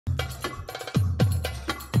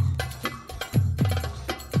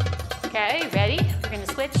Okay, ready? We're going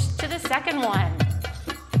to switch to the second one.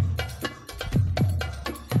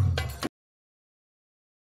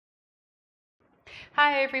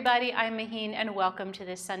 Hi everybody, I'm Mahin and welcome to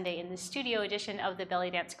this Sunday in the studio edition of the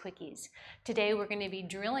Bellydance Quickies. Today we're going to be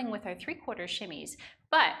drilling with our 3/4 shimmies,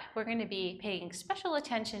 but we're going to be paying special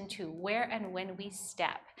attention to where and when we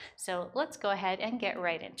step. So let's go ahead and get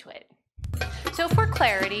right into it. So for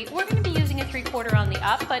clarity, we're going to be using a 3/4 on the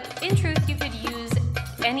up, but in truth you could use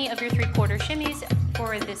any of your 3/4 shimmies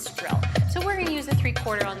for this drill. So we're going to use a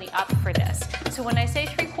 3/4 on the up for this. So when I say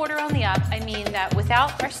 3/4 on the up, I mean that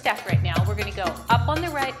without our step right now, we're going to go up on the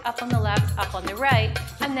right, up on the left, up on the right,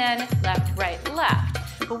 and then left, right, left.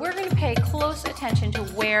 But we're going to pay close attention to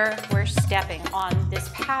where we're stepping on this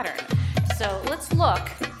pattern. So let's look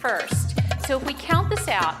first. So if we count this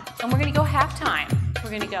out, and we're going to go half time,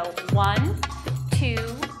 we're going to go 1, 2,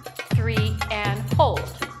 3, and hold.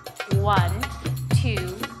 1, 2,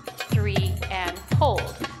 3, and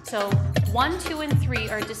hold. So 1, 2, and 3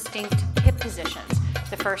 are distinct hip positions.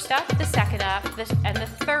 The first up, the second up, and the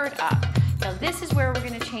third up. Now this is where we're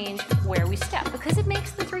going to change where we step because it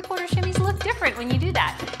makes the 3/4 shimmies look different when you do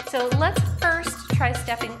that. So let's first try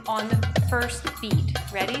stepping on the first beat.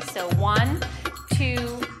 Ready? So 1,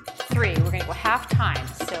 2, 3. We're going to go half time.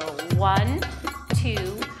 So 1,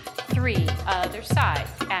 2, 3. Other side.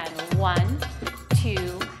 And 1,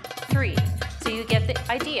 2, 3. So you get the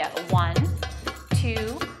idea. 1,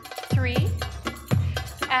 2, 3,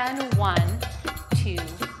 and 1, 2,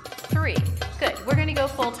 3. Good. We're going to go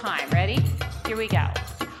full time. Ready? Here we go.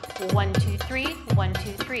 1, 2, 3, 1,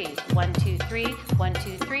 2, 3, 1, 2, 3, 1,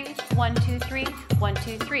 2, 3, 1, 2, 3, 1,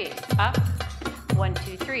 2, 3. Up. 1,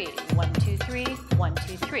 2, 3, 1, 2, 3, 1,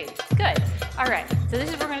 2, 3. Good. All right. So this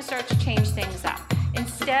is where we're going to start to change things up.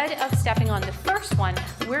 Instead of stepping on the first one,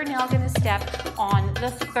 we're now going to step on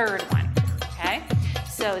the third one. Okay?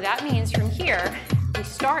 So that means from here, we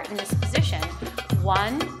start in this position.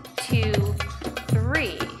 1, 2,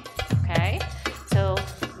 3. Okay? So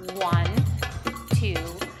 1, 2,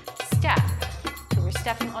 step. So we're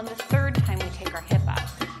stepping on the third time we take our hip up.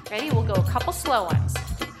 Ready? We'll go a couple slow ones.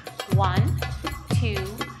 1, 2,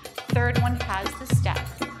 third one has the step.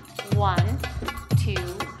 1, 2,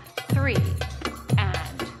 3.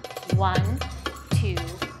 And 1, 2,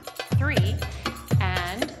 3.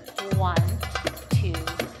 And 1, 2,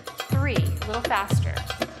 3. A little faster.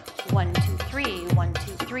 1, 2, 3, 1,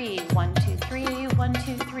 2, 3, 1, 2, 3, 1,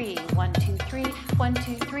 2, 3, 1, 2, 3, 1,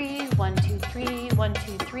 2, 3, 1, 2, 3, 1,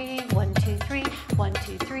 2, 3, 1, 2, 3, 1,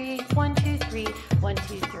 2, 3, 1, 2, 3, 1,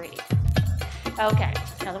 2, 3. Okay,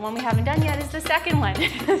 now the one we haven't done yet is the second one.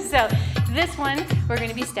 So this one, we're going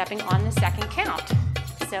to be stepping on the second count.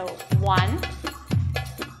 So 1,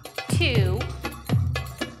 2,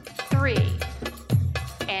 3,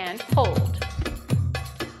 and hold.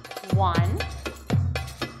 1,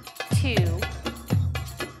 2,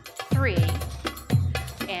 3,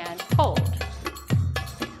 and hold.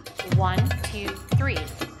 1, 2, 3,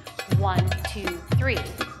 1, 2, 3,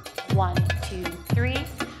 1, 2, 3,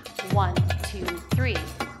 1, 2, 3,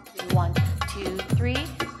 1, 2, 3,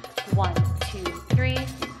 1, 2, 3,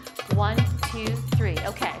 1, 2, 3.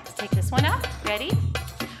 Okay, let's take this one up. Ready?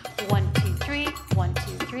 1, 2, 3, 1,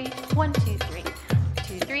 2, 3, 1, 2, 3.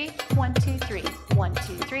 2, 3, 1, 2, 3, 1,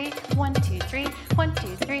 2, 3, 1, 2, 3, 1,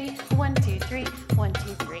 2, 3, 1, 2, 3, 1,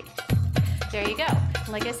 2, 3. There you go.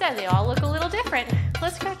 Like I said, they all look a little different.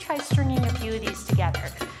 Let's go try stringing a few of these together.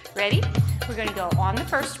 Ready? We're going to go on the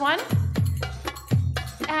first one.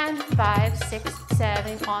 And 5, 6,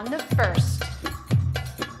 7 on the first.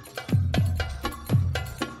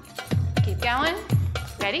 Keep going.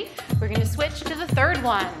 Ready? We're going to switch to the third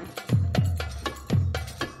one.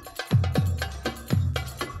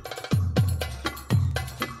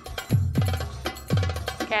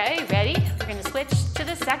 Okay, ready? We're going to switch to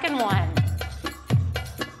the second one.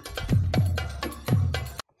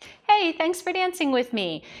 Hey, thanks for dancing with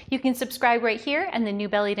me. You can subscribe right here and the new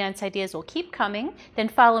belly dance ideas will keep coming. Then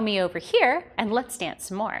follow me over here and let's dance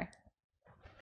some more.